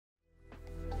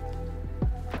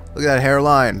Look at that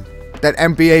hairline. That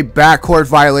NBA backcourt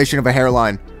violation of a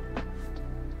hairline.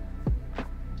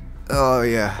 Oh,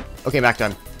 yeah. Okay, back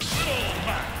time.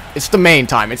 It's the main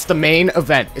time. It's the main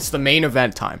event. It's the main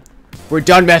event time. We're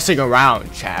done messing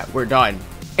around, chat. We're done.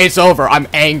 It's over. I'm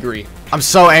angry. I'm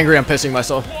so angry I'm pissing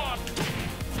myself.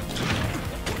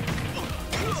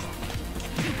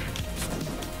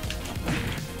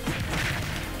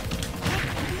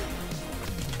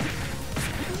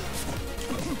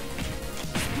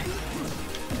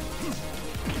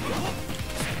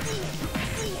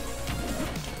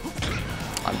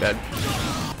 I'm dead.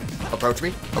 Approach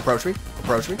me. Approach me.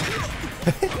 Approach me.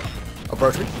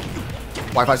 Approach me.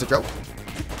 Wi-Fi's a joke.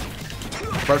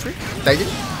 Approach me. Thank you.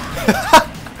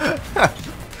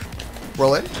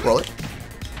 Roll it. Roll it.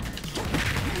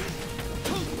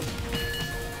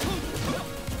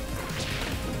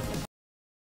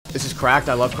 This is cracked.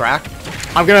 I love crack.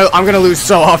 I'm gonna lose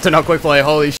so often on Quickplay.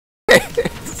 Holy shit.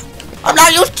 I'm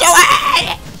not used to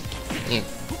it.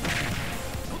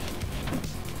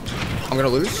 I'm gonna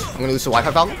lose. I'm gonna lose to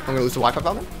Wi-Fi fountain. I'm gonna lose to Wi-Fi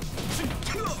fountain.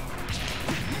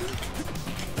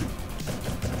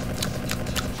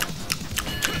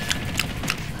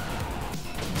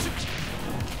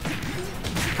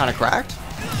 Kind of cracked.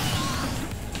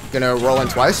 Gonna roll in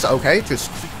twice. Okay, just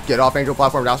get off angel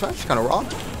platform down smash. Kind of raw.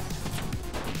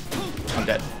 I'm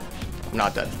dead. I'm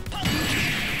not dead.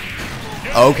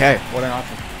 Okay. What an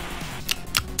option.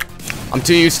 I'm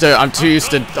too used to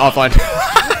offline.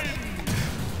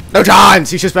 No chance.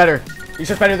 He's just better. He's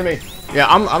just better than me. Yeah,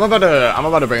 I'm about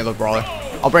to bring out the brawler.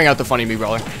 I'll bring out the funny me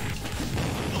brawler.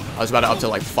 I was about to up to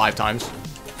like 5 times.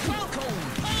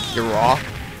 You're raw.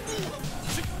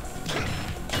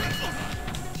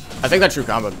 I think that's true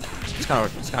combo. It's kind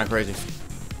of crazy.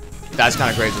 That's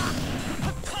kind of crazy.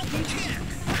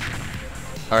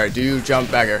 All right, do you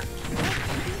jump back here?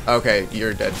 Okay,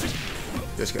 you're dead.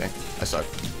 Just kidding. I suck.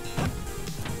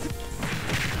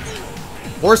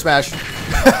 Or smash.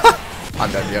 I'm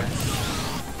dead. Yeah.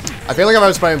 I feel like if I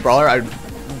was playing brawler, I'd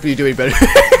be doing better.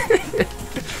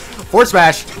 Forward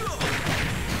smash.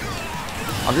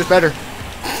 I'm just better.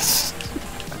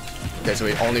 Okay, so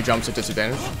he only jumps at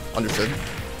disadvantage. Understood.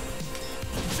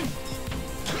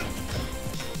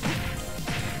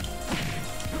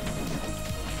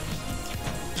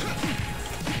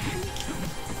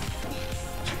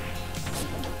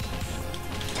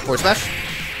 Forward smash.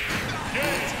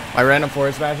 My random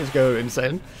forward smashes go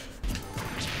insane.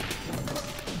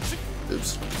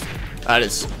 Oops. That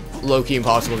is low-key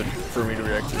impossible for me to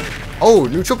react to. Oh,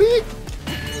 neutral beat?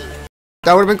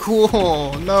 That would have been cool.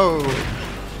 No.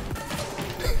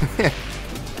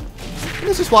 What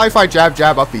is this Wi-Fi jab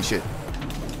jab up beat shit?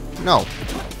 No.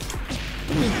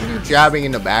 What are you jabbing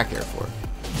in the back there for?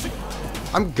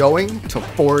 I'm going to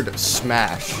forward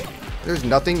smash. There's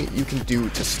nothing you can do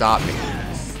to stop me.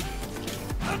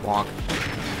 Wonk.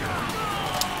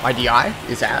 My DI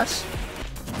is ass.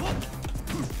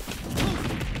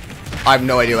 I have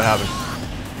no idea what happened.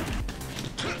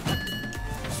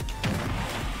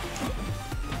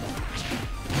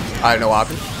 I have no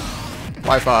option.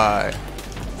 Wi-Fi.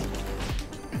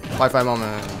 Wi-Fi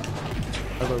moment.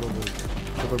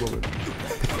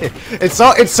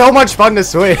 It's so much fun to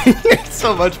swing. It's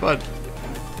so much fun.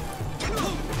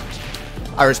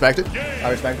 I respect it. I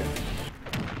respect it.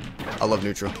 I love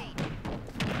neutral.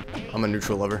 I'm a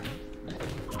neutral lover.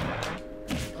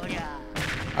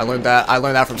 I learned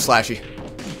that from Slashy.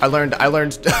 I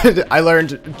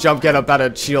learned jump get up out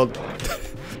of shield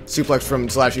suplex from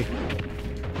Slashy.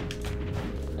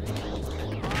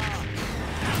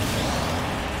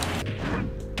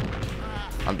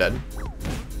 I'm dead.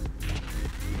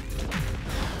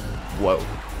 Whoa.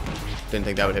 Didn't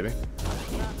think that would hit me.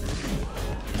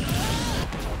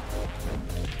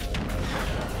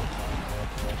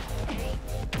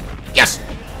 Yes!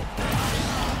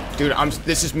 Dude,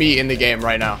 this is me in the game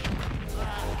right now.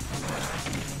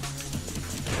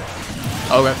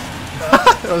 Okay.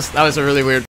 that was a really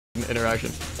weird interaction.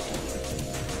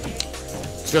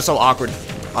 It's just so awkward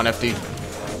on FD.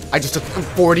 I just took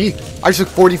 40. I just took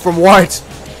 40 from what?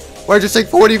 Where did I just take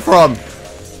 40 from?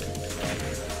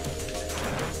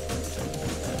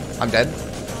 I'm dead.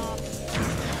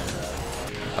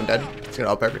 I'm dead. It's gonna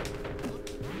up every.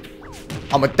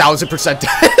 I'm 1000%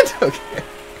 dead. Okay.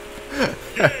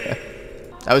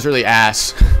 That was really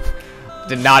ass.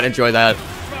 Did not enjoy that.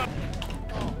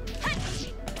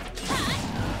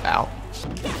 Ow.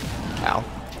 Ow.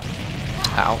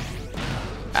 Ow.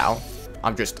 Ow.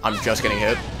 I'm just getting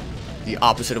hit. The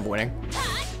opposite of winning.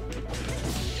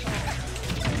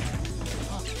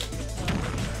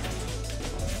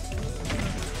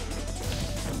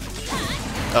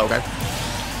 Oh, okay.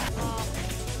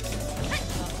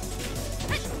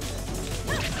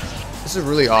 This is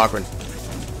really awkward.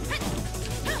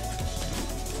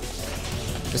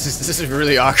 This is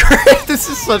really awkward. This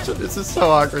is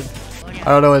so awkward. I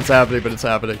don't know what's happening, but it's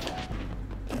happening.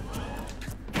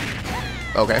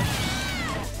 Okay.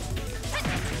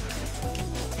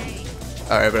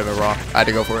 Alright, but I'm raw. I had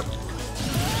to go for it.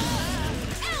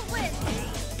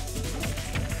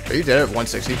 Are you dead at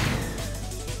 160?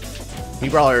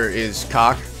 Brawler is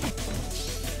cock.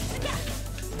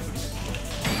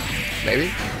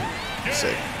 Maybe?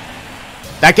 Sick.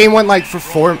 That game went like for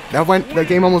 4. That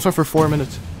game almost went for 4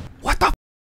 minutes. What the?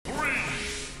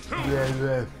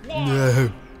 No.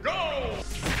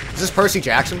 Is this Percy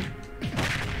Jackson?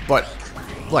 But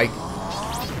like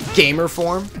gamer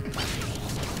form?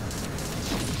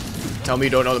 Tell me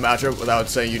you don't know the matchup without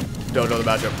saying you don't know the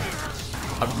matchup.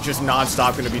 I'm just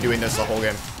non-stop gonna be doing this the whole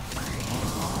game.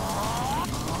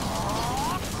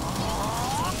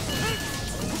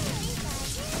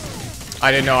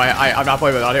 I didn't know I'm not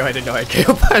playing with audio. I didn't know I had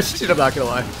KO punch. Dude, I'm not gonna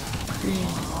lie.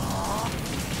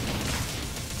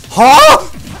 Huh?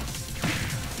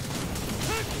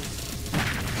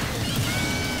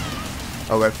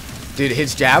 Okay. Dude,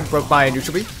 his jab broke my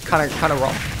neutral beat. Kinda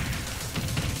wrong.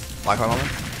 Wi-Fi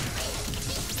moment.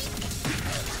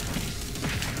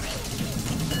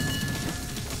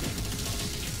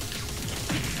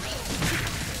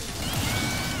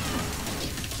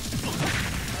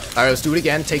 Alright, let's do it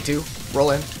again. Take 2.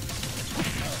 Roll in.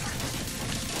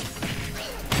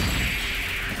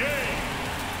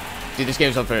 Dude, this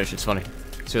game's unfinished. It's funny.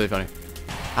 It's really funny.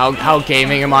 How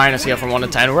gaming am I on a scale from 1 to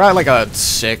 10? We're at like a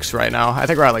 6 right now. I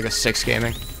think we're at like a 6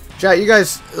 gaming. Chat, you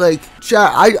guys, like,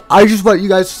 chat, I just want you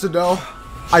guys to know,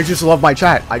 I just love my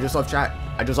chat. I just love chat.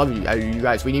 I just love you. You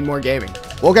guys, we need more gaming.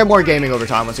 We'll get more gaming over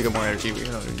time once we get more energy.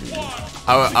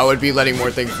 I would be letting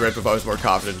more things rip if I was more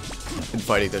confident in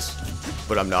fighting this.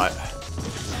 But I'm not.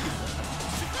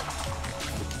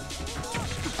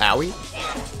 Owie.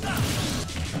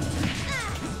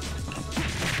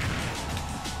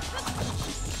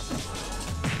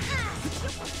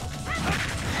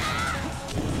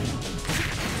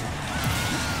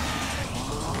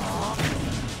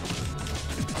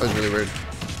 That was really weird.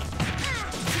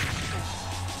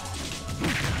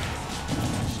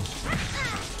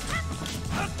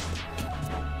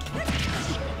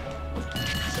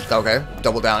 Okay,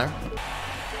 double downer.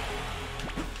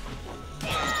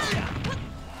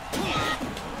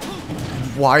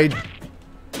 Why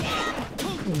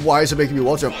is it making me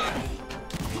wall jump?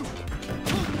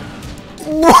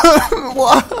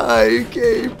 Why,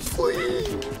 game,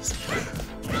 please?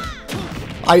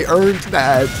 I earned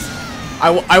that.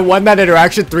 I won that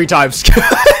interaction 3 times.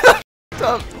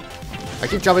 I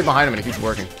keep jumping behind him and it keeps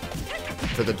working.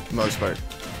 For the most part.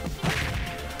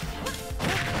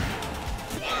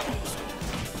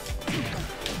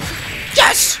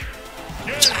 Yes!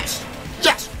 Yes!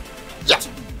 Yes! Yes!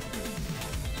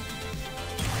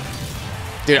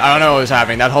 Dude, I don't know what was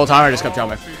happening. That whole time I just kept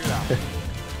jumping.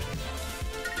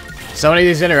 So many of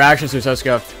these interactions are so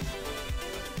scuffed.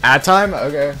 Ad time?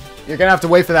 Okay. You're gonna have to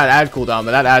wait for that ad cooldown,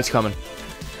 but that ad's coming.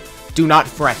 Do not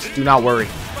fret. Do not worry.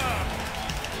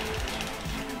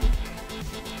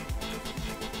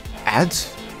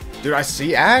 Ads? Did I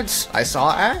see ads? I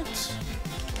saw ads.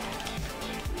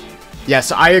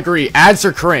 Yes, I agree. Ads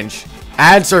are cringe.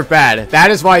 Ads are bad.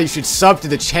 That is why you should sub to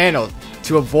the channel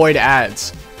to avoid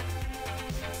ads.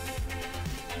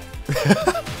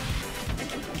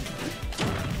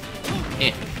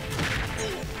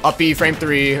 Up B, frame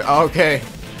 3. Okay.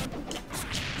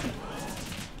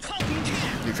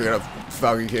 You figured out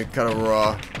Falcon kick kind of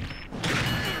raw.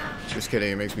 Just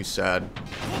kidding, it makes me sad.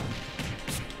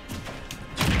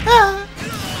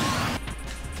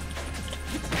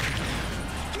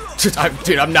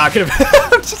 Dude, I'm not gonna.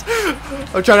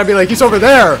 I'm trying to be like, he's over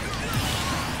there,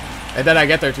 and then I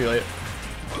get there too late.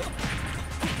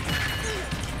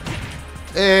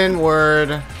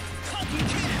 Inward.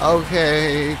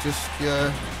 Okay, just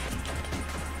yeah.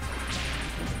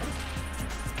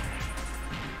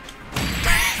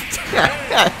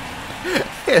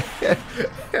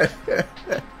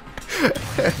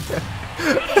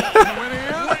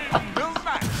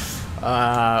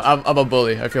 I'm a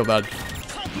bully. I feel bad.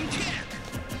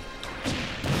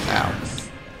 Ow.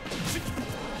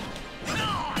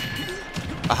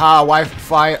 Aha,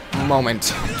 Wi-Fi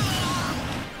moment.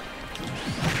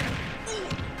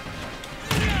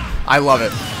 I love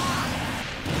it.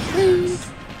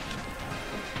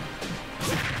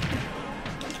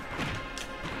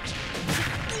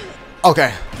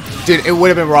 Okay. Dude, it would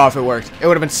have been raw if it worked. It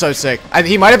would have been so sick.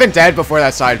 He might have been dead before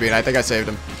that side beat. I think I saved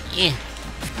him.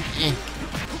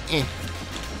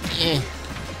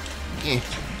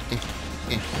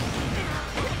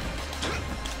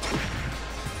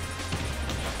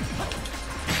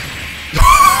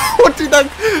 What, dude?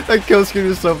 That kill screen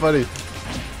is so funny.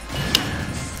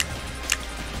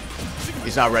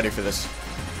 He's not ready for this.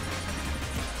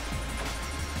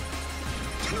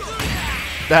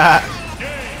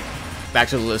 Back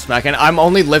to the lip smacking. I'm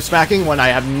only lip smacking when I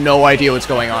have no idea what's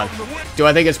going on. Do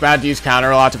I think it's bad to use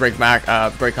counter a lot to break break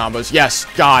combos? Yes.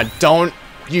 God, don't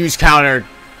use counter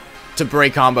to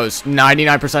break combos.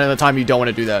 99% of the time, you don't want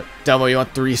to do that. Demo, you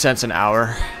want 3 cents an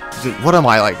hour? Dude, what am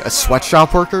I, like a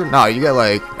sweatshop worker? No, you get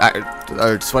like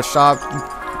a sweatshop.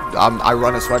 I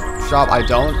run a sweatshop. I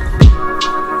don't.